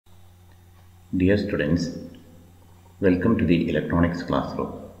Dear students, welcome to the electronics classroom.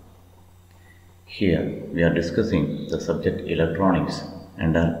 Here we are discussing the subject electronics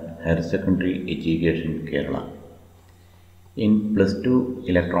under Higher Secondary Education Kerala. In plus 2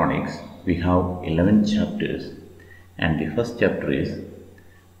 electronics we have 11 chapters and the first chapter is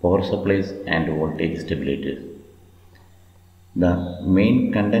power supplies and voltage stabilizers. The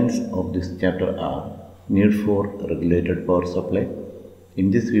main contents of this chapter are need for regulated power supply.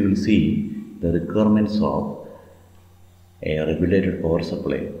 In this we will see the requirements of a regulated power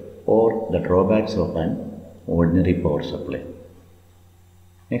supply or the drawbacks of an ordinary power supply.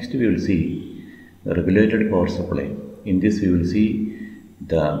 Next we will see the regulated power supply. In this we will see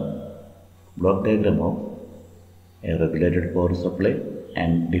the block diagram of a regulated power supply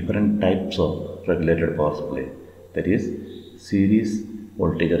and different types of regulated power supply, that is series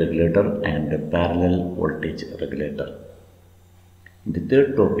voltage regulator and parallel voltage regulator. In the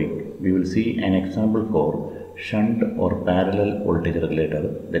third topic we will see an example for shunt or parallel voltage regulator,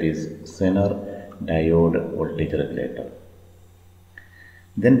 that is Zener diode voltage regulator.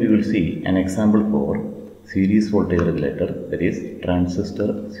 Then we will see an example for series voltage regulator, that is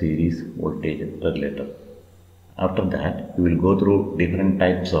transistor series voltage regulator. After that we will go through different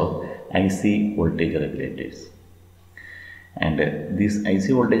types of IC voltage regulators. And these IC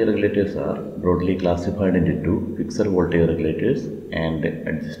voltage regulators are broadly classified into two: fixed voltage regulators and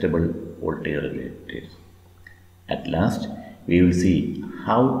adjustable voltage regulators. At last we will see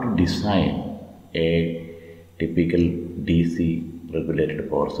how to design a typical DC regulated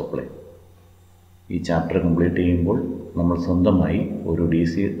power supply. ഈ chapter complete ചെയ്യുമ്പോൾ നമ്മൾ സ്വന്തമായി ഒരു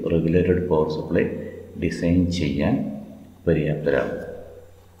DC regulated power supply design ചെയ്യാൻ പര്യാപ്തരാകും.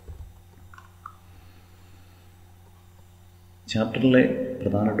 ചാപ്റ്ററിലെ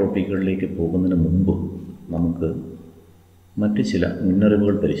പ്രധാന ടോപ്പിക്കുകളിലേക്ക് പോകുന്നതിന് മുമ്പ് നമുക്ക് മറ്റ് ചില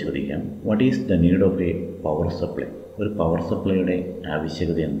മുന്നറിവുകൾ പരിശോധിക്കാം. What is the need of A power supply? ഒരു പവർ സപ്ലൈയുടെ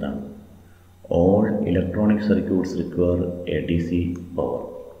ആവശ്യകത എന്താണ്? All electronic circuits require A DC power.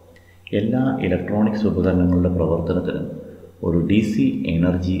 എല്ലാ ഇലക്ട്രോണിക്സ് ഉപകരണങ്ങളുടെ പ്രവർത്തനത്തിനും ഒരു DC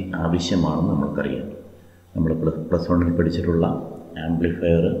എനർജി ആവശ്യമാണെന്ന് നമുക്കറിയാം. നമ്മൾ പ്ലസ് വണ്ണിൽ പഠിച്ചിട്ടുള്ള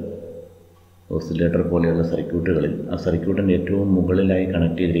ആംപ്ലിഫയർ, ഓസിലേറ്റർ പോലെയുള്ള സർക്യൂട്ടുകളിൽ ആ സർക്യൂട്ടിൻ്റെ ഏറ്റവും മുകളിലായി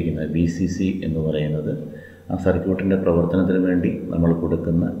കണക്ട് ചെയ്തിരിക്കുന്ന VCC എന്ന് പറയുന്നത് ആ സർക്യൂട്ടിൻ്റെ പ്രവർത്തനത്തിന് വേണ്ടി നമ്മൾ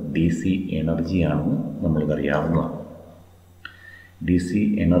കൊടുക്കുന്ന DC എനർജിയാണെന്ന് നമ്മൾക്കറിയാവുന്നതാണ്. DC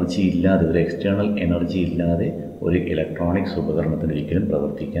എനർജി ഇല്ലാതെ, ഒരു എക്സ്റ്റേണൽ എനർജി ഇല്ലാതെ ഒരു ഇലക്ട്രോണിക്സ് ഉപകരണത്തിന് ഒരിക്കലും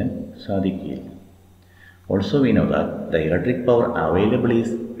പ്രവർത്തിക്കാൻ സാധിക്കുകയില്ല. Also we know that the electric power available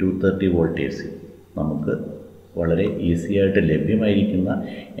is 230 volt AC. നമുക്ക് വളരെ ഈസി ആയിട്ട് ലഭ്യമായിരിക്കുന്ന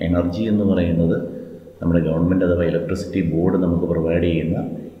എനർജി എന്ന് പറയുന്നത് നമ്മുടെ ഗവൺമെൻറ് അഥവാ ഇലക്ട്രിസിറ്റി ബോർഡ് നമുക്ക് പ്രൊവൈഡ് ചെയ്യുന്ന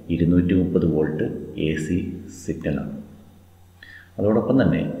 230 വോൾട്ട് AC സിഗ്നലാണ്. അതോടൊപ്പം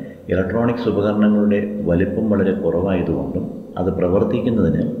തന്നെ ഇലക്ട്രോണിക്സ് ഉപകരണങ്ങളുടെ വലിപ്പം വളരെ കുറവായതുകൊണ്ടും അത്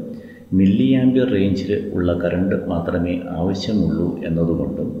പ്രവർത്തിക്കുന്നതിന് മില്ലി ആംപിയർ റേഞ്ചിൽ ഉള്ള കറണ്ട് മാത്രമേ ആവശ്യമുള്ളൂ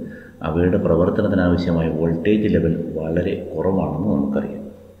എന്നതുകൊണ്ടും അവയുടെ പ്രവർത്തനത്തിനാവശ്യമായ വോൾട്ടേജ് ലെവൽ വളരെ കുറവാണെന്ന് നമുക്കറിയാം.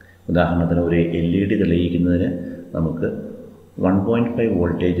 ഉദാഹരണത്തിന് ഒരു LED തെളിയിക്കുന്നതിന് നമുക്ക് 1.5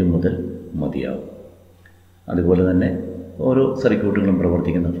 വോൾട്ടേജ് മുതൽ മതിയാവും. അതുപോലെ തന്നെ ഓരോ സർക്യൂട്ടുകളും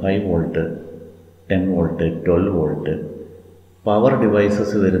പ്രവർത്തിക്കുന്ന 5 volt, 10 volt, 12 volt power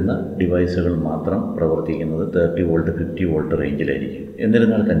devices വരുന്ന ഡിവൈസുകൾ മാത്രം പ്രവർത്തിക്കുന്നത് 30 വോൾട്ട്, 50 വോൾട്ട് റേഞ്ചിലായിരിക്കും.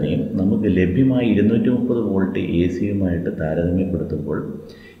 എന്നിരുന്നാൽ തന്നെയും നമുക്ക് ലഭ്യമായ 230 വോൾട്ട് AC-യുമായിട്ട് താരതമ്യപ്പെടുത്തുമ്പോൾ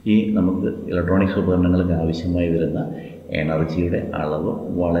ഈ നമുക്ക് ഇലക്ട്രോണിക്സ് ഉപകരണങ്ങൾക്ക് ആവശ്യമായി വരുന്ന എനർജിയുടെ അളവ്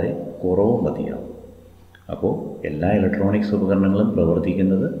വളരെ കുറവ് മതിയാവും. അപ്പോൾ എല്ലാ ഇലക്ട്രോണിക്സ് ഉപകരണങ്ങളും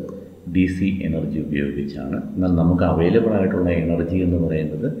പ്രവർത്തിക്കുന്നത് DC എനർജി ഉപയോഗിച്ചാണ്. എന്നാൽ നമുക്ക് അവൈലബിൾ ആയിട്ടുള്ള എനർജി എന്ന്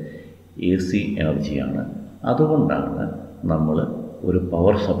പറയുന്നത് AC എനർജിയാണ്. അതുകൊണ്ടാണ് നമ്മൾ ഒരു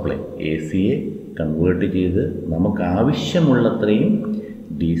പവർ സപ്ലൈ AC-യെ കൺവേർട്ട് ചെയ്ത് നമുക്ക് ആവശ്യമുള്ളത്രയും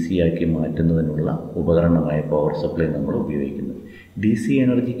DC ആക്കി മാറ്റുന്നതിനുള്ള ഉപകരണമായ പവർ സപ്ലൈ നമ്മൾ ഉപയോഗിക്കുന്നത്. DC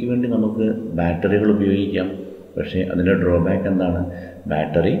എനർജിക്ക് വേണ്ടി നമുക്ക് ബാറ്ററികൾ ഉപയോഗിക്കാം. പക്ഷേ അതിൻ്റെ ഡ്രോബാക്ക് എന്താണ്?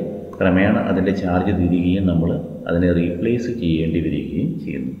 ബാറ്ററി ക്രമേണ അതിൻ്റെ ചാർജ് തീരുകയും നമ്മൾ അതിനെ റീപ്ലേസ് ചെയ്യേണ്ടി വരികയും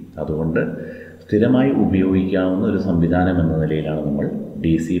ചെയ്യുന്നു. അതുകൊണ്ട് സ്ഥിരമായി ഉപയോഗിക്കാവുന്ന ഒരു സംവിധാനം എന്ന നിലയിലാണ് നമ്മൾ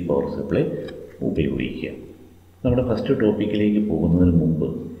DC പവർ സപ്ലൈ ഉപയോഗിക്കുക. നമ്മുടെ ഫസ്റ്റ് ടോപ്പിക്കിലേക്ക് പോകുന്നതിന് മുമ്പ്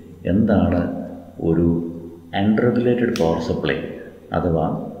എന്താണ് ഒരു അൺറെഗുലേറ്റഡ് പവർ സപ്ലൈ അഥവാ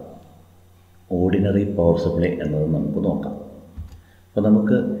ഓർഡിനറി പവർ സപ്ലൈ എന്നത് നമുക്ക് നോക്കാം. അപ്പോൾ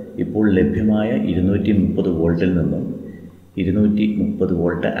നമുക്ക് ഇപ്പോൾ ലഭ്യമായ 230 വോൾട്ടിൽ നിന്നും 230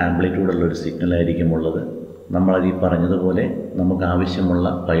 വോൾട്ട് ആംപ്ലിറ്റ്യൂഡുള്ളൊരു സിഗ്നലായിരിക്കും ഉള്ളത്. നമ്മളത് ഈ പറഞ്ഞതുപോലെ നമുക്ക് ആവശ്യമുള്ള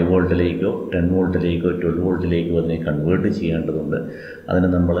 5 വോൾട്ടിലേക്കോ 10 വോൾട്ടിലേക്കോ 12 വോൾട്ടിലേക്കോ അതിനെ കൺവേർട്ട് ചെയ്യേണ്ടതുണ്ട്. അതിന്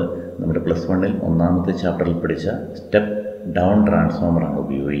നമ്മൾ നമ്മുടെ പ്ലസ് വണ്ണിൽ ഒന്നാമത്തെ ചാപ്റ്ററിൽ പഠിച്ച സ്റ്റെപ്പ് ഡൗൺ ട്രാൻസ്ഫോമറാണ്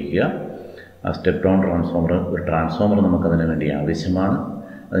ഉപയോഗിക്കുക. ആ സ്റ്റെപ്പ് ഡൗൺ ട്രാൻസ്ഫോമർ, ഒരു ട്രാൻസ്ഫോമർ നമുക്കതിന് വേണ്ടി ആവശ്യമാണ്.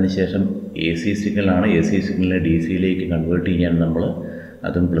 അതിനുശേഷം AC സിഗ്നലാണ്. AC സിഗ്നലിനെ DC-യിലേക്ക് കൺവേർട്ട് ചെയ്യാൻ നമ്മൾ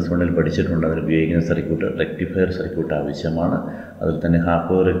അതും +1 പഠിച്ചിട്ടുണ്ട്. അതിൽ ഉപയോഗിക്കുന്ന സർക്യൂട്ട് റെക്ടിഫയർ സർക്യൂട്ട് ആവശ്യമാണ്. അതിൽ തന്നെ ഹാഫ്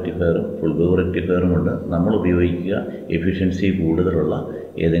വേവ് റെക്ടിഫയറും ഫുൾ വേവ് റെക്ടിഫയറും ഉണ്ട്. നമ്മൾ ഉപയോഗിക്കുക എഫിഷ്യൻസി കൂടുതലുള്ള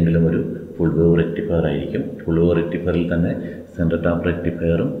ഏതെങ്കിലും ഒരു ഫുൾ വേവ് റെക്ടിഫയർ ആയിരിക്കും. ഫുൾ വേവ് റെക്ടിഫയറിൽ തന്നെ സെൻറ്റർ ടാപ്പ്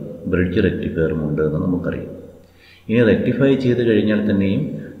റെക്ടിഫയറും ബ്രിഡ്ജ് റെക്ടിഫയറും ഉണ്ട് എന്ന് നമുക്കറിയാം. ഇനി റെക്ടിഫൈ ചെയ്ത് കഴിഞ്ഞാൽ തന്നെയും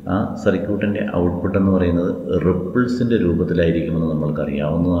ആ സർക്യൂട്ടിൻ്റെ ഔട്ട്പുട്ട് എന്ന് പറയുന്നത് റിപ്പിൾസിൻ്റെ രൂപത്തിലായിരിക്കുമെന്ന്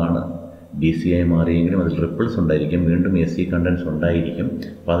നമ്മൾക്കറിയാവുന്നതാണ്. DC ആയി മാറിയെങ്കിലും അതിൽ റിപ്പിൾസ് ഉണ്ടായിരിക്കും, വീണ്ടും AC കണ്ടൻസ് ഉണ്ടായിരിക്കും.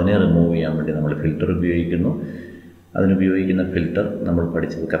 അപ്പോൾ അതിനെ റിമൂവ് ചെയ്യാൻ വേണ്ടി നമ്മൾ ഫിൽറ്റർ ഉപയോഗിക്കുന്നു. അതിനുപയോഗിക്കുന്ന ഫിൽറ്റർ നമ്മൾ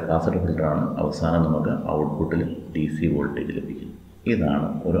പഠിച്ചത് കപ്പാസിറ്റർ ഫിൽറ്ററാണ്. അവസാനം നമുക്ക് ഔട്ട്പുട്ടിൽ DC വോൾട്ടേജ് ലഭിക്കുന്നു. ഇതാണ്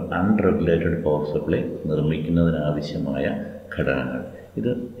ഒരു അൺറെഗുലേറ്റഡ് പവർ സപ്ലൈ നിർമ്മിക്കുന്നതിനാവശ്യമായ ഘടകങ്ങൾ.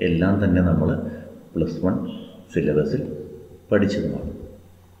 ഇത് എല്ലാം തന്നെ നമ്മൾ +1 സിലബസിൽ പഠിച്ചതുമാണ്.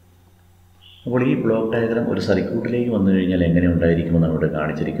 അപ്പോൾ ഈ ബ്ലോക്ക് ഡയഗ്രാം ഒരു സർക്യൂട്ടിലേക്ക് വന്നു കഴിഞ്ഞാൽ എങ്ങനെ ഉണ്ടായിരിക്കുമെന്നാണ് ഇവിടെ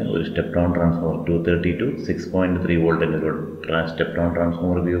കാണിച്ചിരിക്കുന്നത്. ഒരു step down transformer 230 to 6.3 volt എന്നൊരു സ്റ്റെപ്പ് ഡൗൺ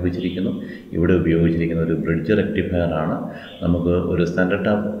ട്രാൻസ്ഫോമർ ഉപയോഗിച്ചിരിക്കുന്നു. ഇവിടെ ഉപയോഗിച്ചിരിക്കുന്ന ഒരു ബ്രിഡ്ജ് റെക്ടിഫയർ ആണ്. നമുക്ക് ഒരു സെൻറ്റർ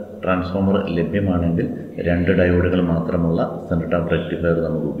ടാപ്പ് ട്രാൻസ്ഫോമർ ലഭ്യമാണെങ്കിൽ 2 ഡയോഡുകൾ മാത്രമുള്ള സെൻറ്റർ ടാപ്പ് റെക്ടിഫയർ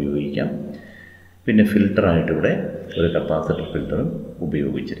നമുക്ക് ഉപയോഗിക്കാം. പിന്നെ ഫിൽറ്ററായിട്ട് ഇവിടെ ഒരു കപ്പാസിറ്റർ ഫിൽറ്ററും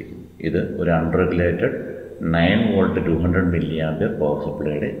ഉപയോഗിച്ചിരിക്കുന്നു. ഇത് ഒരു unregulated 9 volt 200 milli ampere power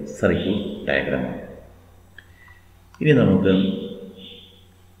സപ്ലൈയുടെ circuit ഡയഗ്രാമാണ്. ഇനി നമുക്ക്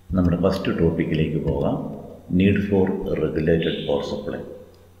നമ്മുടെ ഫസ്റ്റ് ടോപ്പിക്കിലേക്ക് പോകാം. Need for regulated power supply.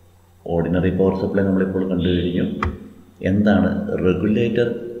 Ordinary power supply നമ്മളിപ്പോൾ കണ്ടു കഴിഞ്ഞു. എന്താണ്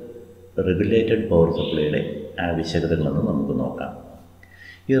റെഗുലേറ്റഡ് പവർ സപ്ലൈയുടെ ആവശ്യകതകളെന്ന് നമുക്ക് നോക്കാം.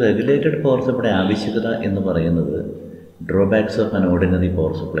 ഈ റെഗുലേറ്റഡ് പവർ സപ്ലൈ ആവശ്യകത എന്ന് പറയുന്നത് drawbacks of an ordinary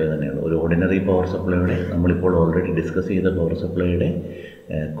power supply തന്നെയാണ്. ഒരു ഓർഡിനറി പവർ സപ്ലൈയുടെ നമ്മളിപ്പോൾ ഓൾറെഡി ഡിസ്കസ് ചെയ്ത പവർ സപ്ലൈയുടെ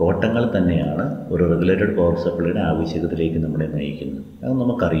കോട്ടങ്ങൾ തന്നെയാണ് ഒരു റെഗുലേറ്റഡ് പവർ സപ്ലൈയുടെ ആവശ്യകതയിലേക്ക് നമ്മളെ നയിക്കുന്നത്. അത്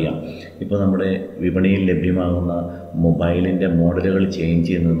നമുക്കറിയാം. ഇപ്പോൾ നമ്മുടെ വിപണിയിൽ ലഭ്യമാകുന്ന മൊബൈലിൻ്റെ മോഡലുകൾ ചേഞ്ച്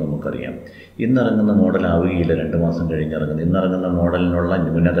ചെയ്യുന്നത് നമുക്കറിയാം. ഇന്നിറങ്ങുന്ന മോഡൽ ആവുകയില്ല 2 മാസം കഴിഞ്ഞിറങ്ങുന്നത്. ഇന്നിറങ്ങുന്ന മോഡലിനുള്ള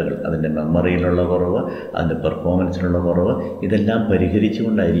ന്യൂനതകൾ, അതിൻ്റെ മെമ്മറിയിലുള്ള കുറവ്, അതിൻ്റെ പെർഫോമൻസിലുള്ള കുറവ്, ഇതെല്ലാം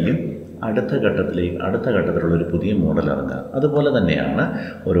പരിഹരിച്ചുകൊണ്ടായിരിക്കും അടുത്ത ഘട്ടത്തിലുള്ള ഒരു പുതിയ മോഡൽ ഇറങ്ങുക. അതുപോലെ തന്നെയാണ്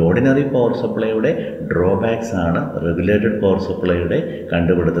ഒരു ഓർഡിനറി പവർ സപ്ലൈയുടെ ഡ്രോബാക്സ് ആണ് റെഗുലേറ്റഡ് പവർ സപ്ലൈയുടെ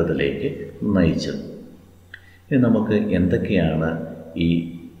കണ്ടുപിടുത്തത്തിലേക്ക് നയിച്ചത്. ഇനി നമുക്ക് എന്തൊക്കെയാണ് ഈ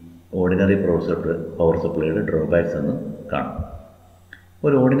ഓർഡിനറി പവർ സപ്ലൈയുടെ ഡ്രോബാക്സ് എന്ന് കാണാം.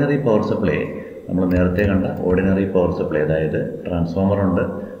 ഒരു ഓർഡിനറി പവർ സപ്ലൈ നമ്മൾ നേരത്തെ കണ്ട ഓർഡിനറി പവർ സപ്ലൈ, അതായത് ട്രാൻസ്ഫോമറുണ്ട്,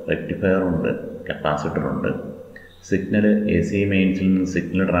 റെക്ടിഫയറുണ്ട്, കപ്പാസിറ്ററുണ്ട്. സിഗ്നൽ AC മെയിൻസിൽ നിന്ന്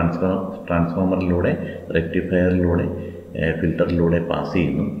സിഗ്നൽ ട്രാൻസ്ഫോമറിലൂടെ റെക്ടിഫയറിലൂടെ ഫിൽറ്ററിലൂടെ പാസ്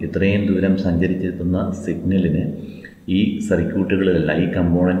ചെയ്യുന്നു. ഇത്രയും ദൂരം സഞ്ചരിച്ചെത്തുന്ന സിഗ്നലിന് ഈ സർക്യൂട്ടുകളിലെല്ലാം, ഈ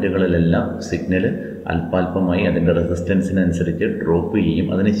കമ്പോണൻറ്റുകളിലെല്ലാം സിഗ്നൽ അല്പാൽപമായി അതിൻ്റെ റെസിസ്റ്റൻസിനനുസരിച്ച് ഡ്രോപ്പ് ചെയ്യും.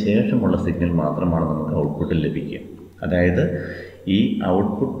 അതിനുശേഷമുള്ള സിഗ്നൽ മാത്രമാണ് നമുക്ക് ഔട്ട്പുട്ടിൽ ലഭിക്കുക. അതായത് ഈ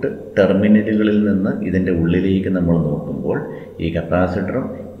ഔട്ട്പുട്ട് ടെർമിനലുകളിൽ നിന്ന് ഇതിൻ്റെ ഉള്ളിലേക്ക് നമ്മൾ നോക്കുമ്പോൾ ഈ കപ്പാസിറ്ററും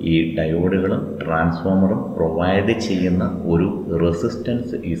ഈ ഡയോഡുകളും ട്രാൻസ്ഫോമറും പ്രൊവൈഡ് ചെയ്യുന്ന ഒരു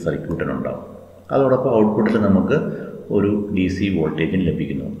റെസിസ്റ്റൻസ് ഈ സർക്യൂട്ടിനുണ്ടാകും. അതോടൊപ്പം ഔട്ട്പുട്ടിൽ നമുക്ക് ഒരു DC വോൾട്ടേജും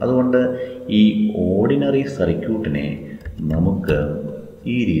ലഭിക്കുന്നു. അതുകൊണ്ട് ഈ ഓർഡിനറി സർക്യൂട്ടിനെ നമുക്ക്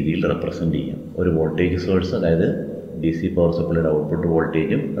ഈ രീതിയിൽ റെപ്രസെൻ്റ് ചെയ്യാം. ഒരു വോൾട്ടേജ് സോഴ്സ്, അതായത് DC പവർ സപ്ലൈയുടെ ഔട്ട്പുട്ട്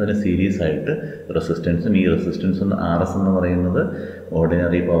വോൾട്ടേജും അതിന് സീരീസ് ആയിട്ട് റെസിസ്റ്റൻസും. ഈ റെസിസ്റ്റൻസ് RS എന്ന് പറയുന്നത്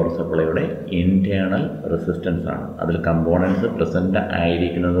ഓർഡിനറി പവർ സപ്ലൈയുടെ ഇൻറ്റേർണൽ റെസിസ്റ്റൻസ് ആണ്. അതിൽ കമ്പോണൻസ് പ്രസൻറ്റ്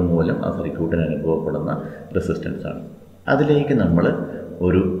ആയിരിക്കുന്നത് മൂലം ആ സർക്യൂട്ടിന് അനുഭവപ്പെടുന്ന റെസിസ്റ്റൻസ് ആണ്. അതിലേക്ക് നമ്മൾ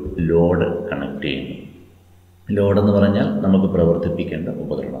ഒരു ലോഡ് കണക്ട് ചെയ്യുന്നു. ലോഡെന്ന് പറഞ്ഞാൽ നമുക്ക് പ്രവർത്തിപ്പിക്കേണ്ട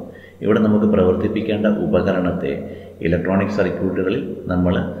ഉപകരണം. ഇവിടെ നമുക്ക് പ്രവർത്തിപ്പിക്കേണ്ട ഉപകരണത്തെ ഇലക്ട്രോണിക് സർക്യൂട്ടുകളിൽ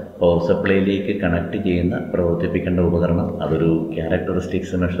നമ്മൾ പവർ സപ്ലൈയിലേക്ക് കണക്ട് ചെയ്യുന്ന പ്രവർത്തിപ്പിക്കേണ്ട ഉപകരണം, അതൊരു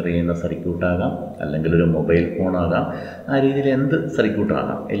ക്യാരക്ടറിസ്റ്റിക്സ് മെഷർ ചെയ്യുന്ന സർക്യൂട്ടാകാം, അല്ലെങ്കിൽ ഒരു മൊബൈൽ ഫോണാകാം, ആ രീതിയിൽ എന്ത്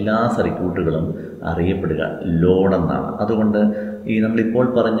സർക്യൂട്ടാകാം. എല്ലാ സർക്യൂട്ടുകളും അറിയപ്പെടുക ലോഡെന്നാണ്. അതുകൊണ്ട് ഈ നമ്മളിപ്പോൾ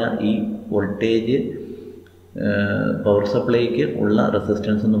പറഞ്ഞ ഈ വോൾട്ടേജ് പവർ സപ്ലൈക്ക് ഉള്ള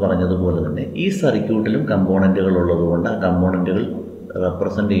റെസിസ്റ്റൻസ് എന്ന് പറഞ്ഞതുപോലെ തന്നെ ഈ സർക്യൂട്ടിലും കമ്പോണൻറ്റുകൾ ഉള്ളതുകൊണ്ട് ആ കമ്പോണൻറ്റുകൾ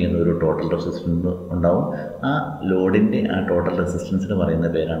റെപ്രസെൻ്റ് ചെയ്യുന്ന ഒരു ടോട്ടൽ റെസിസ്റ്റൻസ് ഉണ്ടാവും. ആ ലോഡിൻ്റെ ആ ടോട്ടൽ റെസിസ്റ്റൻസിന് പറയുന്ന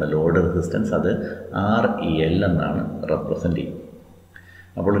പേരാണ് ലോഡ് റെസിസ്റ്റൻസ്. അത് RL എന്നാണ് റെപ്രസെൻ്റ് ചെയ്യുന്നത്.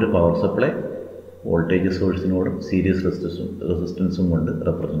 അപ്പോൾ ഒരു പവർ സപ്ലൈ വോൾട്ടേജ് സോഴ്സിനോടും സീരീസ് റെസിസ്റ്റൻസും കൊണ്ട്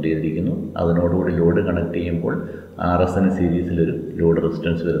റെപ്രസെൻ്റ് ചെയ്തിരിക്കുന്നു. അതിനോടുകൂടി ലോഡ് കണക്ട് ചെയ്യുമ്പോൾ RSന് സീരീസിലൊരു ലോഡ്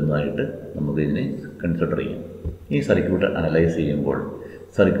റെസിസ്റ്റൻസ് വരുന്നതായിട്ട് നമുക്കിതിനെ കൺസിഡർ ചെയ്യാം. ഈ സർക്യൂട്ട് അനലൈസ് ചെയ്യുമ്പോൾ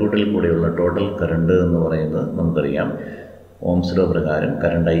സർക്യൂട്ടിൽ കൂടെയുള്ള ടോട്ടൽ കറണ്ട് എന്ന് പറയുന്നത് നമുക്കറിയാം. ഓംസ് ലോ പ്രകാരം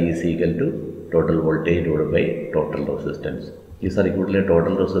current I = total voltage divided by total resistance. ഈ സർക്യൂട്ടിലെ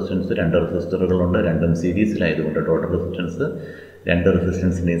ടോട്ടൽ റെസിസ്റ്റൻസ് 2 റെസിസ്റ്ററുകളുണ്ട്, രണ്ടും സീരീസിലായതുകൊണ്ട് ടോട്ടൽ റെസിസ്റ്റൻസ് 2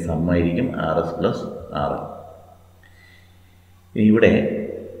 റെസിസ്റ്റൻസിൻ്റെയും സമ്മായിരിക്കും RS + RL. ഇവിടെ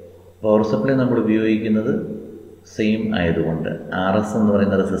പവർ സപ്ലൈ നമ്മൾ ഉപയോഗിക്കുന്നത് സെയിം ആയതുകൊണ്ട് RS എന്ന്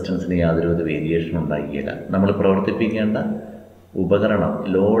പറയുന്ന റെസിസ്റ്റൻസിന് യാതൊരുവിധ വേരിയേഷൻ ഉണ്ടാകില്ല. നമ്മൾ പ്രവർത്തിപ്പിക്കേണ്ട ഉപകരണം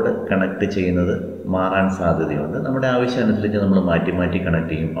ലോഡ് കണക്ട് ചെയ്യുന്നത് മാറാൻ സാധ്യതയുണ്ട്. നമ്മുടെ ആവശ്യമനുസരിച്ച് നമ്മൾ മാറ്റി മാറ്റി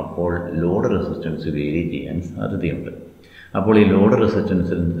കണക്ട് ചെയ്യും. അപ്പോൾ ലോഡ് റെസിസ്റ്റൻസ് വേരി ചെയ്യാൻ സാധ്യതയുണ്ട്. അപ്പോൾ ഈ ലോഡ്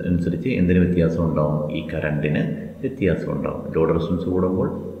റെസിസ്റ്റൻസ് അനുസരിച്ച് എന്തിന് വ്യത്യാസം ഉണ്ടാവും? ഈ കറണ്ടിന് വ്യത്യാസം ഉണ്ടാവും. ലോഡ് റെസിസ്റ്റൻസ് കൂടുമ്പോൾ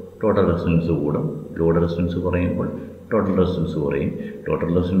ടോട്ടൽ റെസിസ്റ്റൻസ് കൂടും, ലോഡ് റെസിസ്റ്റൻസ് കുറയുമ്പോൾ ടോട്ടൽ റെസിസ്റ്റൻസ് കുറയും. ടോട്ടൽ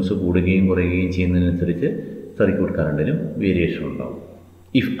റെസിസ്റ്റൻസ് കൂടുകയും കുറയുകയും ചെയ്യുന്നതിനനുസരിച്ച് സർക്യൂട്ട് കറണ്ടിനും വേരിയേഷൻ ഉണ്ടാവും.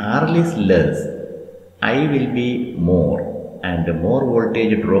 If RL is less, I will be more and more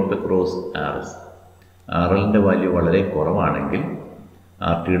voltage drop across RS. RLൻ്റെ value വളരെ കുറവാണെങ്കിൽ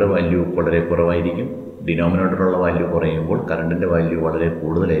RTയുടെ വാല്യൂ വളരെ കുറവായിരിക്കും. ഡിനോമിനേറ്ററുള്ള വാല്യൂ കുറയുമ്പോൾ കറണ്ടിൻ്റെ വാല്യൂ വളരെ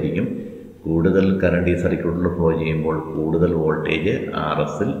കൂടുതലായിരിക്കും. കൂടുതൽ കറണ്ട് ഈ സർക്യൂട്ടിൽ ഫ്ലോ ചെയ്യുമ്പോൾ കൂടുതൽ വോൾട്ടേജ്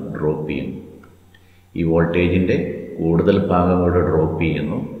RSൽ ഡ്രോപ്പ് ചെയ്യും. ഈ വോൾട്ടേജിൻ്റെ കൂടുതൽ ഭാഗം ഇവിടെ ഡ്രോപ്പ്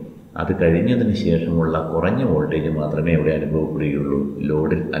ചെയ്യുന്നു. അത് കഴിഞ്ഞതിന് ശേഷമുള്ള കുറഞ്ഞ വോൾട്ടേജ് മാത്രമേ ഇവിടെ അനുഭവപ്പെടുകയുള്ളൂ,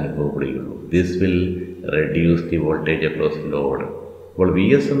 ലോഡിൽ അനുഭവപ്പെടുകയുള്ളൂ. This will reduce the voltage across load. അപ്പോൾ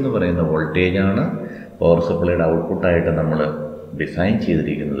VS എന്ന് പറയുന്ന വോൾട്ടേജാണ് പവർ സപ്ലൈയുടെ ഔട്ട്പുട്ടായിട്ട് നമ്മൾ ഡിസൈൻ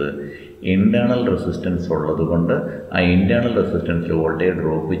ചെയ്തിരിക്കുന്നത്. ഇൻറ്റേർണൽ റെസിസ്റ്റൻസ് ഉള്ളതുകൊണ്ട് ആ ഇൻറ്റേർണൽ റെസിസ്റ്റൻസിൽ വോൾട്ടേജ്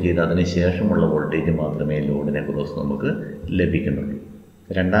ഡ്രോപ്പ് ചെയ്ത് അതിന് ശേഷമുള്ള വോൾട്ടേജ് മാത്രമേ ലോഡിനെ ക്രോസ് നമുക്ക് ലഭിക്കുന്നുള്ളൂ.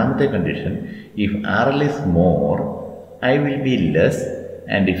 രണ്ടാമത്തെ condition, if RL is more, I will be less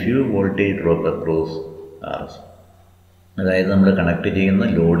and few voltage drop across RS. അതായത് നമ്മൾ കണക്ട് ചെയ്യുന്ന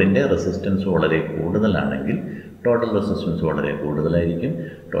ലോഡിൻ്റെ റെസിസ്റ്റൻസ് വളരെ കൂടുതലാണെങ്കിൽ ടോട്ടൽ റെസിസ്റ്റൻസ് വളരെ കൂടുതലായിരിക്കും.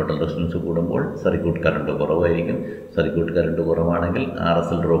 ടോട്ടൽ റെസിസ്റ്റൻസ് കൂടുമ്പോൾ സർക്യൂട്ട് കറണ്ട് കുറവായിരിക്കും. സർക്യൂട്ട് കറണ്ട് കുറവാണെങ്കിൽ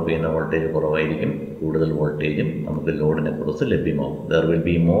RSൽ ഡ്രോപ്പ് ചെയ്യുന്ന വോൾട്ടേജ് കുറവായിരിക്കും. കൂടുതൽ വോൾട്ടേജും നമുക്ക് ലോഡിനെ ക്രോസ് ലഭ്യമാവും. There will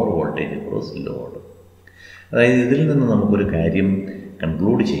be more voltage cross load. അതായത് ഇതിൽ നിന്ന് നമുക്കൊരു കാര്യം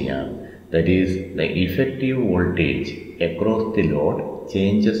കൺക്ലൂഡ് ചെയ്യാം. That is the effective voltage across the load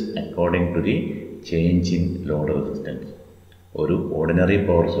changes according to the change in load resistance. ഒരു ഓർഡിനറി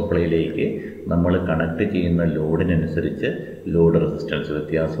പവർ സപ്ലൈയിലേക്ക് നമ്മൾ കണക്ട് ചെയ്യുന്ന ലോഡിനനുസരിച്ച് ലോഡ് റെസിസ്റ്റൻസ്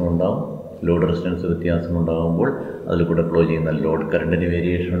വ്യത്യാസമുണ്ടാകും. ലോഡ് റെസിസ്റ്റൻസ് വ്യത്യാസമുണ്ടാകുമ്പോൾ അതിൽ കൂടെ ഫ്ലോ ചെയ്യുന്ന ലോഡ് കറണ്ടിന്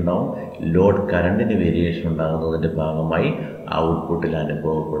വേരിയേഷൻ ഉണ്ടാകും. ലോഡ് കറണ്ടിന് വേരിയേഷൻ ഉണ്ടാകുന്നതിൻ്റെ ഭാഗമായി ഔട്ട്പുട്ടിൽ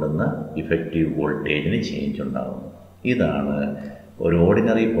അനുഭവപ്പെടുന്ന ഇഫക്റ്റീവ് വോൾട്ടേജിന് ചേഞ്ച് ഉണ്ടാകും. ഇതാണ് ഒരു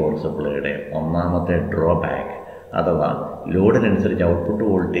ഓർഡിനറി പവർ സപ്ലൈയുടെ ഒന്നാമത്തെ ഡ്രോബാക്ക്, അഥവാ ലോഡിനനുസരിച്ച് ഔട്ട്പുട്ട്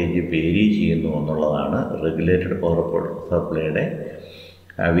വോൾട്ടേജ് വേരി ചെയ്യുന്നു എന്നുള്ളതാണ് റെഗുലേറ്റഡ് പവർ സപ്ലൈയുടെ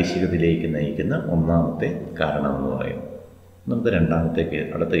ആവശ്യകതയിലേക്ക് നയിക്കുന്ന ഒന്നാമത്തെ കാരണം എന്ന് പറയുന്നത്. നമുക്ക്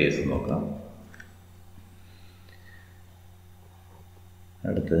അടുത്ത കേസ് നോക്കാം.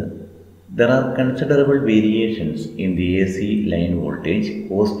 അടുത്ത്, there are considerable variations in the AC line voltage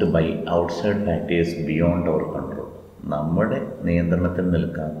caused by outside factors beyond our control. നമ്മുടെ നിയന്ത്രണത്തിൽ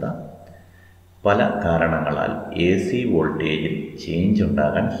നിൽക്കാത്ത പല കാരണങ്ങളാൽ AC വോൾട്ടേജിൽ ചേഞ്ച്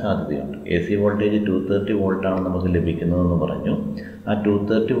ഉണ്ടാകാൻ സാധ്യതയുണ്ട്. AC വോൾട്ടേജ് 230 വോൾട്ടാണ് നമുക്ക് ലഭിക്കുന്നതെന്ന് പറഞ്ഞു. ആ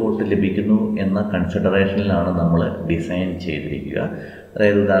 230 വോൾട്ട് ലഭിക്കുന്നു എന്ന കൺസിഡറേഷനിലാണ് നമ്മൾ ഡിസൈൻ ചെയ്തിരിക്കുക.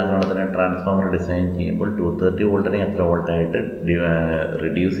 അതായത് ഉദാഹരണത്തിന് ട്രാൻസ്ഫോമർ ഡിസൈൻ ചെയ്യുമ്പോൾ 230 വോൾട്ടിനെ എത്ര വോൾട്ടായിട്ട്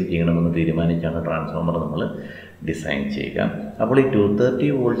റിഡ്യൂസ് ചെയ്യണമെന്ന് തീരുമാനിച്ചാണ് ട്രാൻസ്ഫോമർ നമ്മൾ ഡിസൈൻ ചെയ്യുക. അപ്പോൾ ഈ 230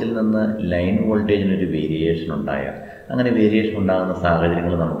 വോൾട്ടിൽ നിന്ന് ലൈൻ വോൾട്ടേജിനൊരു വേരിയേഷൻ ഉണ്ടായാൽ, അങ്ങനെ വേരിയേഷൻ ഉണ്ടാകുന്ന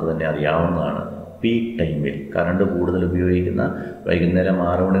സാഹചര്യങ്ങൾ നമുക്ക് തന്നെ അറിയാവുന്നതാണ്. പീക്ക് ടൈമിൽ കറണ്ട് കൂടുതൽ ഉപയോഗിക്കുന്ന വൈകുന്നേരം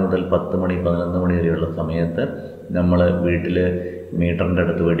 6 മണി മുതൽ 10 മണി 11 മണി വരെയുള്ള സമയത്ത് നമ്മൾ വീട്ടിൽ മീറ്ററിൻ്റെ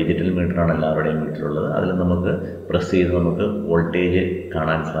അടുത്ത് പോയി, ഡിജിറ്റൽ മീറ്ററാണ് എല്ലാവരുടെയും വീട്ടിലുള്ളത്, അതിൽ നമുക്ക് പ്രസ് ചെയ്ത് നമുക്ക് വോൾട്ടേജ്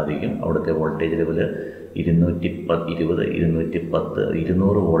കാണാൻ സാധിക്കും. അവിടുത്തെ വോൾട്ടേജ് ലെവല് 220, 210,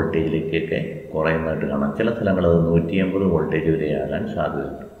 200 വോൾട്ടേജിലേക്കൊക്കെ കുറയുന്നതായിട്ട് കാണാം. ചില സ്ഥലങ്ങൾ അത് 180 വോൾട്ടേജ് വരെയാകാൻ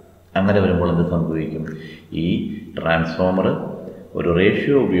സാധ്യതയുണ്ട്. അങ്ങനെ വരുമ്പോൾ എന്ത് സംഭവിക്കും? ഈ ട്രാൻസ്ഫോമർ ഒരു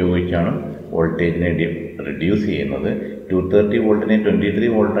റേഷ്യോ ഉപയോഗിച്ചാണ് വോൾട്ടേജിനെ റിഡ്യൂസ് ചെയ്യുന്നത്. 230 വോൾട്ടിനെ 23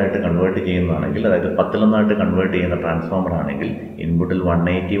 വോൾട്ടായിട്ട് കൺവേർട്ട് ചെയ്യുന്നതാണെങ്കിൽ, അതായത് 10 കൺവേർട്ട് ചെയ്യുന്ന ട്രാൻസ്ഫോമർ ആണെങ്കിൽ ഇൻപുട്ടിൽ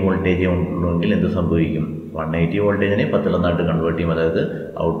 180 വോൾട്ടേജ് ഉണ്ടെങ്കിൽ എന്ത് സംഭവിക്കും? 180 വോൾട്ടേജിനെ 10 കൺവേർട്ട് ചെയ്യും. അതായത്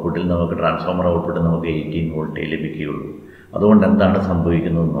ഔട്ട്പുട്ടിൽ നമുക്ക് ട്രാൻസ്ഫോമർ ഔട്ട്പുട്ടിൽ നമുക്ക് 18 വോൾട്ടേജ് ലഭിക്കുകയുള്ളൂ. അതുകൊണ്ട് എന്താണ്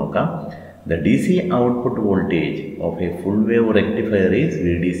സംഭവിക്കുന്നത് നോക്കാം. The DC output voltage of a full wave rectifier is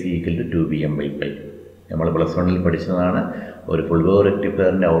VDC equal to 2Vm/π. നമ്മൾ +1 പഠിച്ചതാണ്. ഒരു ഫുൾ വേവ്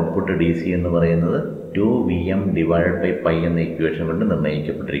റെക്ടിഫയറിൻ്റെ ഔട്ട്പുട്ട് DC എന്ന് പറയുന്നത് 2Vm/π എന്ന ഇക്വേഷൻ കൊണ്ട്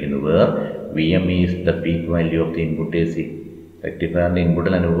നിർണ്ണയിക്കപ്പെട്ടിരിക്കുന്നു. Where Vm is the peak value of the input AC. റെക്ടിഫയറിൻ്റെ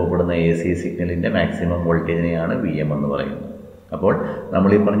ഇൻപുട്ടിൽ അനുഭവപ്പെടുന്ന AC സിഗ്നലിൻ്റെ മാക്സിമം വോൾട്ടേജിനെയാണ് Vm എന്ന് പറയുന്നത്. അപ്പോൾ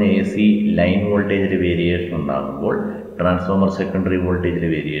നമ്മൾ ഈ പറഞ്ഞ AC ലൈൻ വോൾട്ടേജിൽ വേരിയേഷൻ ഉണ്ടാകുമ്പോൾ ട്രാൻസ്ഫോമർ സെക്കൻഡറി വോൾട്ടേജിൽ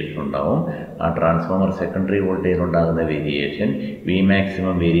വേരിയേഷൻ ഉണ്ടാവും. ആ ട്രാൻസ്ഫോമർ സെക്കൻഡറി വോൾട്ടേജിൽ ഉണ്ടാകുന്ന വേരിയേഷൻ വി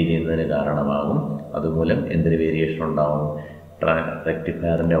മാക്സിമം വേരി ചെയ്യുന്നതിന് കാരണമാകും. അതുമൂലം എന്തിന് വേരിയേഷൻ ഉണ്ടാവും?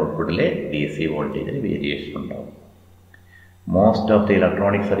 റെക്ടിഫയറിൻ്റെ ഔട്ട്പുട്ടിലെ DC വോൾട്ടേജിന് വേരിയേഷൻ ഉണ്ടാവും. Most of the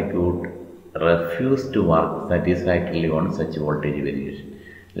electronic circuit refuse to work satisfactorily on such voltage variation.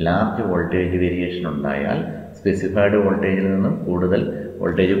 Large voltage variation ഉണ്ടായാൽ സ്പെസിഫൈഡ് വോൾട്ടേജിൽ നിന്നും കൂടുതൽ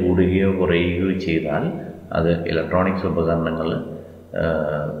വോൾട്ടേജ് കൂടുകയോ കുറയുകയോ ചെയ്താൽ അത് ഇലക്ട്രോണിക്സ് ഉപകരണങ്ങൾ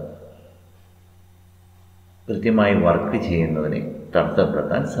കൃത്യമായി വർക്ക് ചെയ്യുന്നതിനെ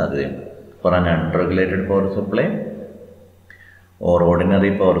തടസ്സപ്പെടുത്താൻ സാധ്യതയുണ്ട്. For an unregulated power supply or ordinary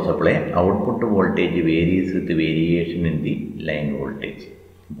power supply, output voltage varies with variation in the line voltage.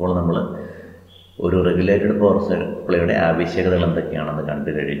 ഇപ്പോൾ നമ്മൾ ഒരു റെഗുലേറ്റഡ് പവർ സപ്ലൈയുടെ ആവശ്യകതകൾ എന്തൊക്കെയാണെന്ന്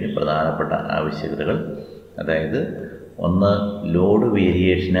കണ്ടു കഴിഞ്ഞു. പ്രധാനപ്പെട്ട ആവശ്യകതകൾ, അതായത് ഒന്ന്, ലോഡ്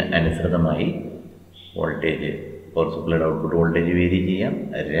വേരിയേഷന് അനുസൃതമായി voltage power സപ്ലൈയുടെ output voltage vary ചെയ്യാം.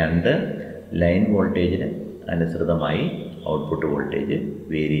 രണ്ട്, ലൈൻ വോൾട്ടേജിന് അനുസൃതമായി ഔട്ട്പുട്ട് വോൾട്ടേജ്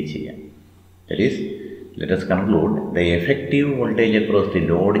വേരി ചെയ്യാം. That is, let us conclude, the effective voltage across the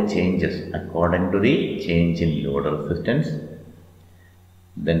load changes according to the change in load resistance.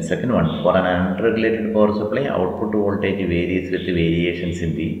 Then second one, for an unregulated power supply, output voltage varies with the variations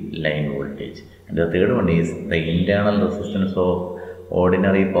in the line voltage. And the third one is, the internal resistance of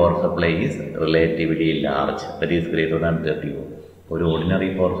ordinary power supply is relatively large, that is greater than 30 ohm. ഒരു ordinary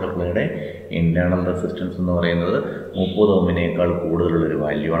power സപ്ലൈയുടെ internal resistance എന്ന് പറയുന്നത് 30 ഓമിനേക്കാൾ കൂടുതലുള്ളൊരു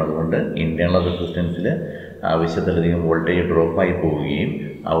value ആണ്. അതുകൊണ്ട് internal റെസിസ്റ്റൻസിൽ ആവശ്യത്തിലധികം voltage ഡ്രോപ്പായി പോവുകയും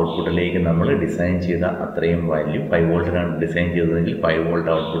ഔട്ട്പുട്ടിലേക്ക് നമ്മൾ design ചെയ്ത അത്രയും വാല്യൂ 5 വോൾട്ടിനാണ് ഡിസൈൻ ചെയ്തതെങ്കിൽ 5 വോൾട്ട്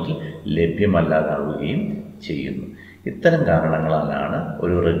ഔട്ട്പുട്ടിൽ ലഭ്യമല്ലാതാവുകയും ചെയ്യുന്നു. ഇത്തരം കാരണങ്ങളാലാണ്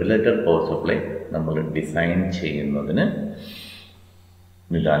ഒരു റെഗുലേറ്റഡ് പവർ സപ്ലൈ നമ്മൾ ഡിസൈൻ ചെയ്യുന്നതിന്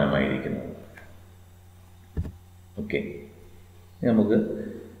നിദാനമായിരിക്കുന്നത്. ഓക്കെ, നമുക്ക്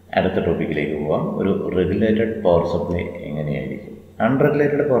അടുത്ത ടോപ്പിക്കിലേക്ക് പോകാം. ഒരു റെഗുലേറ്റഡ് പവർ സപ്ലൈ എങ്ങനെയായിരിക്കും?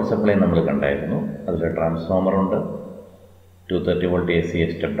 അൺറെഗുലേറ്റഡ് പവർ സപ്ലൈ നമ്മൾ കണ്ടായിരുന്നു. അതിൽ ട്രാൻസ്ഫോമറുണ്ട്. 230 വോൾട്ട് AC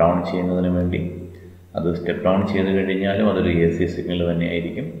സ്റ്റെപ്പ് ഡൗൺ ചെയ്യുന്നതിന് വേണ്ടി. അത് സ്റ്റെപ്പ് ഡൗൺ ചെയ്ത് കഴിഞ്ഞാലും അതൊരു AC സിഗ്നൽ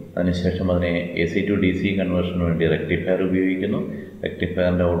തന്നെയായിരിക്കും. അതിനുശേഷം അതിനെ AC to DC കൺവേർഷന് വേണ്ടി റെക്ടിഫയർ ഉപയോഗിക്കുന്നു.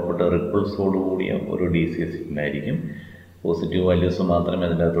 റെക്ടിഫയറിൻ്റെ ഔട്ട്പുട്ട് റിപ്പിൾസോട് കൂടിയ ഒരു DC സിഗ്നലായിരിക്കും. പോസിറ്റീവ് വാല്യൂസ് മാത്രമേ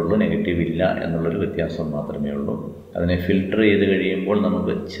അതിൻ്റെ അകത്തുള്ളൂ, നെഗറ്റീവ് ഇല്ല എന്നുള്ളൊരു വ്യത്യാസം മാത്രമേ ഉള്ളൂ. അതിനെ ഫിൽട്ടർ ചെയ്ത് കഴിയുമ്പോൾ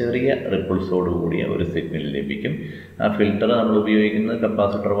നമുക്ക് ചെറിയ റിപ്പിൾസോട് കൂടിയ ഒരു സിഗ്നൽ ലഭിക്കും. ആ ഫിൽട്ടർ നമ്മൾ ഉപയോഗിക്കുന്നത്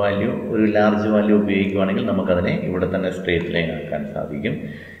കപ്പാസിറ്റർ വാല്യൂ ഒരു ലാർജ് വാല്യൂ ഉപയോഗിക്കുകയാണെങ്കിൽ നമുക്കതിനെ ഇവിടെ തന്നെ സ്ട്രേറ്റ് ലൈൻ ആക്കാൻ സാധിക്കും.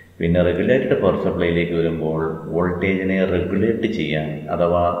 പിന്നെ റെഗുലേറ്റഡ് പവർ സപ്ലൈയിലേക്ക് വരുമ്പോൾ വോൾട്ടേജിനെ റെഗുലേറ്റ് ചെയ്യാൻ,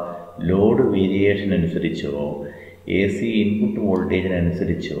 അഥവാ ലോഡ് വേരിയേഷൻ അനുസരിച്ചോ AC ഇൻപുട്ട്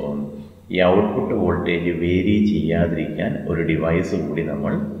വോൾട്ടേജിനനുസരിച്ചോ ഈ ഔട്ട്പുട്ട് വോൾട്ടേജ് വേരി ചെയ്യാതിരിക്കാൻ ഒരു ഡിവൈസ് കൂടി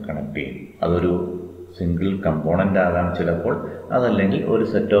നമ്മൾ കണക്ട് ചെയ്യും. അതൊരു സിംഗിൾ കമ്പോണൻ്റ് ആകാം ചിലപ്പോൾ, അതല്ലെങ്കിൽ ഒരു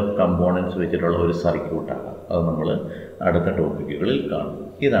സെറ്റ് ഓഫ് കമ്പോണൻസ് വെച്ചിട്ടുള്ള ഒരു സർക്യൂട്ട് ആകാം. അത് നമ്മൾ അടുത്ത ടോപ്പിക്കുകളിൽ കാണും.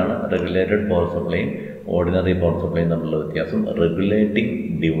 ഇതാണ് റെഗുലേറ്റഡ് പവർ സപ്ലൈയും ഓർഡിനറി പവർ സപ്ലൈയും തമ്മിലുള്ള വ്യത്യാസം. റെഗുലേറ്റിംഗ്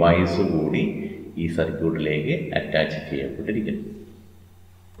ഡിവൈസ് കൂടി ഈ സർക്യൂട്ടിലേക്ക് അറ്റാച്ച് ചെയ്യപ്പെട്ടിരിക്കുന്നു.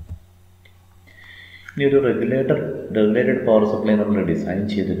 ഇനി ഒരു റെഗുലേറ്റഡ് പവർ സപ്ലൈ നമ്മൾ ഡിസൈൻ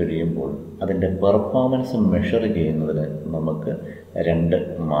ചെയ്ത് കഴിയുമ്പോൾ അതിൻ്റെ പെർഫോമൻസ് മെഷർ ചെയ്യുന്നതിന് നമുക്ക് രണ്ട്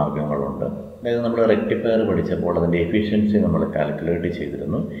മാർഗങ്ങളുണ്ട്. അതായത് നമ്മൾ റെക്ടിഫയർ പഠിച്ചപ്പോൾ അതിൻ്റെ എഫിഷ്യൻസി നമ്മൾ കാൽക്കുലേറ്റ്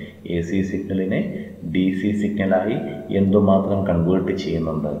ചെയ്തിരുന്നു. AC സിഗ്നലിനെ DC സിഗ്നലായി എന്തുമാത്രം കൺവേർട്ട്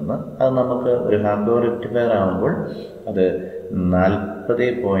ചെയ്യുന്നുണ്ടെന്ന്. അത് നമുക്ക് ഒരു ഹാഫ് വേവ് റെക്ടിഫയർ ആകുമ്പോൾ അത്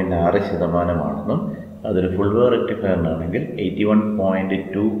 40.6% അതൊരു ഫുൾ വേവ് റെക്ടിഫയറിനാണെങ്കിൽ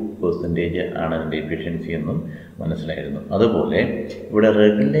 81.2% ആണ് അതിൻ്റെ എഫിഷ്യൻസി എന്നും മനസ്സിലായിരുന്നു. അതുപോലെ ഇവിടെ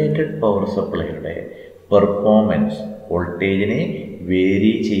റെഗുലേറ്റഡ് പവർ സപ്ലൈയുടെ പെർഫോമൻസ് വോൾട്ടേജിനെ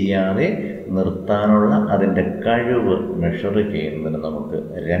വേരി ചെയ്യാതെ നിർത്താനുള്ള അതിൻ്റെ കഴിവ് മെഷർ ചെയ്യുന്നതിന് നമുക്ക്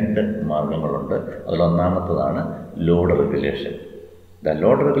രണ്ട് മാർഗങ്ങളുണ്ട്. അതിലൊന്നാമത്തതാണ് load regulation. The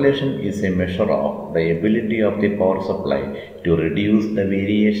load regulation is a measure of the ability of the power supply to reduce the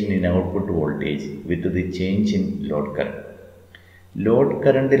variation in output voltage with the change in load current. Load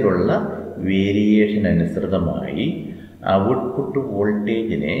കറണ്ടിലുള്ള variation അനുസൃതമായി output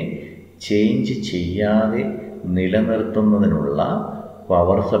വോൾട്ടേജിനെ change ചെയ്യാതെ നിലനിർത്തുന്നതിനുള്ള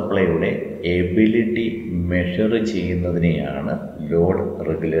power സപ്ലൈയുടെ ability measure ചെയ്യുന്നതിനെയാണ് load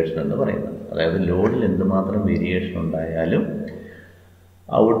regulation എന്ന് പറയുന്നത്. അതായത് ലോഡിൽ എന്തുമാത്രം variation ഉണ്ടായാലും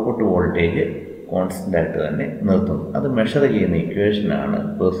output voltage constant ആയിട്ട് തന്നെ നിർത്തുന്നു. അത് മെഷർ ചെയ്യുന്ന ഇക്വേഷനാണ്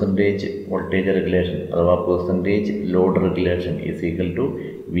പെർസെൻറ്റേജ് വോൾട്ടേജ് റെഗുലേഷൻ അഥവാ percentage load regulation is equal to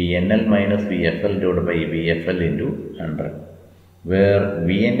VNL minus VFL divided by VFL into 100, where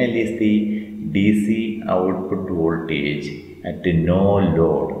VNL is the DC output voltage at no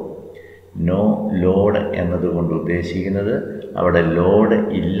load. No load എന്നതുകൊണ്ട് ഉദ്ദേശിക്കുന്നത് അവിടെ load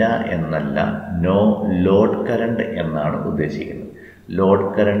ഇല്ല എന്നല്ല, നോ ലോഡ് കറണ്ട് എന്നാണ് ഉദ്ദേശിക്കുന്നത്. Load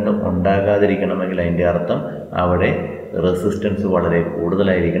current ഉണ്ടാകാതിരിക്കണമെങ്കിൽ അതിൻ്റെ അർത്ഥം അവിടെ റെസിസ്റ്റൻസ് വളരെ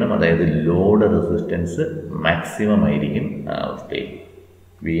കൂടുതലായിരിക്കണം, അതായത് ലോഡ് റെസിസ്റ്റൻസ് മാക്സിമം ആയിരിക്കും ആ അവസ്ഥയിൽ.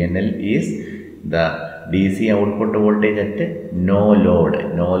 VNL is the DC output voltage at no load.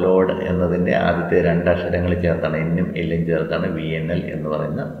 No load എന്നതിൻ്റെ ആദ്യത്തെ 2 അക്ഷരങ്ങൾ ചേർത്താണ്, എന്നും എല്ലും ചേർത്താണ് VNL എന്ന്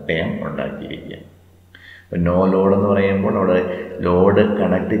പറയുന്ന ടേം ഉണ്ടാക്കിയിരിക്കുക. അപ്പോൾ നോ ലോഡ് എന്ന് പറയുമ്പോൾ അവിടെ ലോഡ്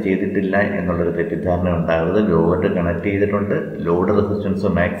കണക്ട് ചെയ്തിട്ടില്ല എന്നുള്ളൊരു തെറ്റിദ്ധാരണ ഉണ്ടാകരുത്. ലോഡ് കണക്ട് ചെയ്തിട്ടുണ്ട്, ലോഡ് റെസിസ്റ്റൻസ്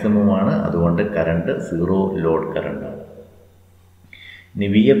മാക്സിമമാണ്, അതുകൊണ്ട് കറണ്ട് 0 ലോഡ് കറണ്ടാണ്. ഇനി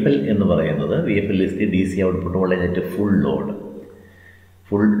VFL എന്ന് പറയുന്നത്, VFL is the DC output voltage at full load.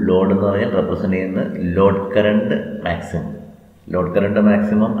 Full load എന്ന് പറഞ്ഞാൽ റെപ്രസെൻ്റ് ചെയ്യുന്ന load current maximum. Load current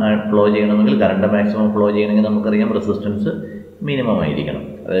maximum flow ചെയ്യണമെങ്കിൽ, കറണ്ട് മാക്സിമം ഫ്ലോ ചെയ്യണമെങ്കിൽ നമുക്കറിയാം റെസിസ്റ്റൻസ് മിനിമം ആയിരിക്കണം.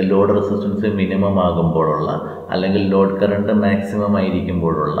 അതായത് ലോഡ് റെസിസ്റ്റൻസ് മിനിമം ആകുമ്പോഴുള്ള, അല്ലെങ്കിൽ load current maximum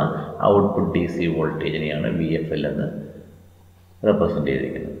ആയിരിക്കുമ്പോഴുള്ള output DC വോൾട്ടേജിനെയാണ് VFL എന്ന് റെപ്രസെൻ്റ്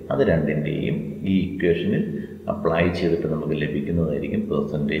ചെയ്തിരിക്കുന്നത്. അത് രണ്ടിൻ്റെയും ഈ ഇക്വേഷനിൽ അപ്ലൈ ചെയ്തിട്ട് നമുക്ക് ലഭിക്കുന്നതായിരിക്കും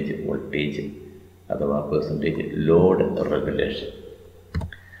പെർസെൻറ്റേജ് വോൾട്ടേജ് അഥവാ പെർസെൻറ്റേജ് ലോഡ് റെഗുലേഷൻ.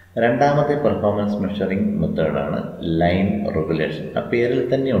 രണ്ടാമത്തെ പെർഫോമൻസ് മെഷറിംഗ് മെത്തേഡാണ് ലൈൻ റെഗുലേഷൻ. ആ പേരിൽ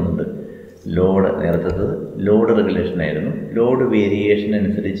തന്നെ ഉണ്ട് ലോഡ്. നേരത്തത് ലോഡ് റെഗുലേഷൻ ആയിരുന്നു. ലോഡ് വേരിയേഷൻ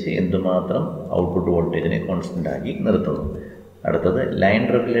അനുസരിച്ച് എന്തുമാത്രം ഔട്ട്പുട്ട് വോൾട്ടേജിനെ കോൺസ്റ്റൻ്റ് ആക്കി നിർത്തുന്നു. അടുത്തത് ലൈൻ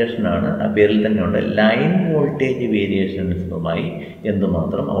റെഗുലേഷനാണ്. ആ പേരിൽ തന്നെ ഉണ്ട് ലൈൻ വോൾട്ടേജ് വേരിയേഷൻസുമായി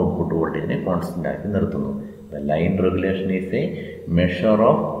എന്തുമാത്രം ഔട്ട്പുട്ട് വോൾട്ടേജിനെ കോൺസ്റ്റൻ്റ് ആക്കി നിർത്തുന്നു. The line regulation is a measure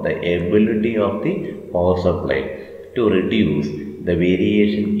of the ability of the power supply to reduce the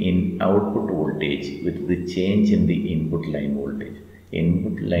variation in output voltage with the change in the input line voltage.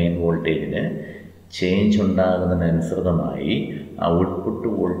 Input line വോൾട്ടേജിന് change ഉണ്ടാകുന്നതിനനുസൃതമായി output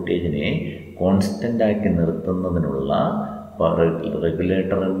വോൾട്ടേജിനെ constant ആക്കി നിർത്തുന്നതിനുള്ള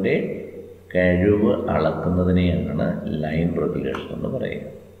റെഗുലേറ്ററിൻ്റെ കഴിവ് അളക്കുന്നതിനെയാണ് line regulation എന്ന് പറയുക.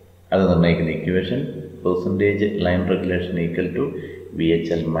 അത് നിർണ്ണയിക്കുന്ന equation percentage line regulation equal to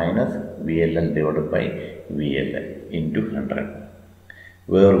VHL minus VLL divided by VLL into 100,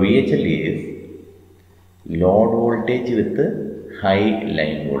 where VHL is load voltage with high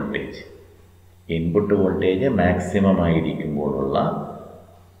line voltage. Input voltage maximum ആയിരിക്കുമ്പോഴുള്ള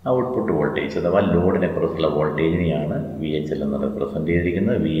output voltage അഥവാ ലോഡിനെക്കുറിച്ചുള്ള വോൾട്ടേജിനെയാണ് VHL എന്ന് represent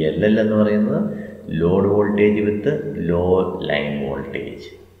ചെയ്തിരിക്കുന്നത്. VLL എന്ന് പറയുന്നത് load voltage വിത്ത് law line voltage.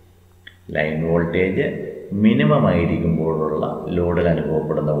 Line voltage minimum ആയിരിക്കുമ്പോഴുള്ള ലോഡിൽ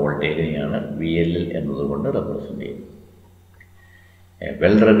അനുഭവപ്പെടുന്ന വോൾട്ടേജിനെയാണ് VLL എന്നതുകൊണ്ട് represent ചെയ്യുന്നത്. A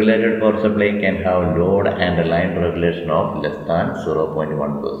well-regulated power supply can have load and line regulation of less than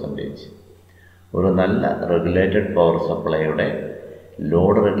 0.1%. ഒരു നല്ല റെഗുലേറ്റഡ് പവർ സപ്ലൈയുടെ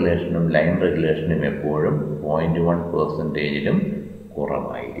ലോഡ് റെഗുലേഷനും ലൈൻ റെഗുലേഷനും എപ്പോഴും 0.1%-ലും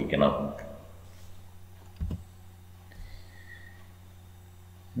കുറവായിരിക്കണം.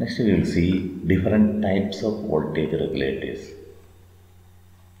 Next we will see different types of voltage regulators.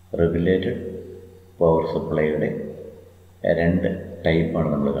 Regulated power supplyയുടെ 2 ടൈപ്പാണ്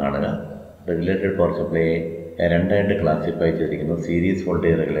നമ്മൾ കാണുക. റെഗുലേറ്റഡ് പവർ സപ്ലൈയെ 2ആയിട്ട് ക്ലാസിഫൈ ചെയ്തിരിക്കുന്നു: series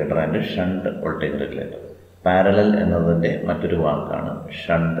voltage regulator and shunt voltage regulator. Parallel എന്നതിൻ്റെ മറ്റൊരു വാക്കാണ്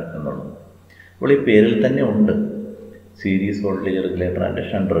ഷണ്ട് എന്നുള്ളത്. അപ്പോൾ ഈ പേരിൽ തന്നെ ഉണ്ട് series voltage regulator and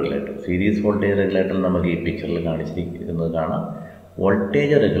shunt regulator. Series voltage regulator നമുക്ക് ഈ പിക്ചറിൽ കാണിച്ചിരിക്കുന്നത് കാണാം.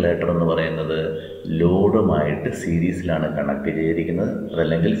 വോൾട്ടേജ് റെഗുലേറ്റർ എന്ന് പറയുന്നത് ലോഡുമായിട്ട് സീരീസിലാണ് കണക്ട് ചെയ്തിരിക്കുന്നത്.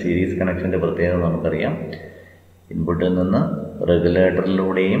 അതല്ലെങ്കിൽ സീരീസ് കണക്ഷൻ്റെ പ്രത്യേകത നമുക്കറിയാം. ഇൻപുട്ടിൽ നിന്ന്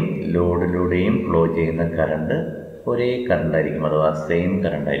റെഗുലേറ്ററിലൂടെയും ലോഡിലൂടെയും ഫ്ലോ ചെയ്യുന്ന കറണ്ട് ഒരേ കറണ്ടായിരിക്കും, അഥവാ സെയിം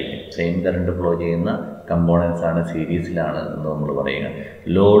കറണ്ടായിരിക്കും. സെയിം കറണ്ട് ഫ്ലോ ചെയ്യുന്ന കമ്പോണൻസ് ആണ് സീരീസിലാണ് എന്ന് നമ്മൾ പറയുക.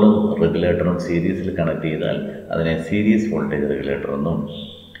 ലോഡും റെഗുലേറ്ററും സീരീസിൽ കണക്ട് ചെയ്താൽ അതിനെ സീരീസ് വോൾട്ടേജ് റെഗുലേറ്റർ എന്നും,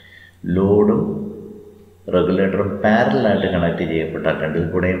 ലോഡും റെഗുലേറ്ററും പാരലായിട്ട് കണക്ട് ചെയ്യപ്പെട്ടാൽ രണ്ടിൽ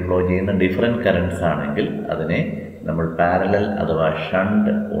കൂടെയും ഫ്ലോ ചെയ്യുന്ന ഡിഫറെൻറ്റ് കറൻറ്റ്സ് ആണെങ്കിൽ അതിനെ നമ്മൾ പാരലൽ അഥവാ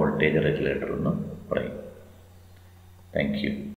ഷണ്ട് വോൾട്ടേജ് റെഗുലേറ്റർ എന്നും പറയും. Thank you.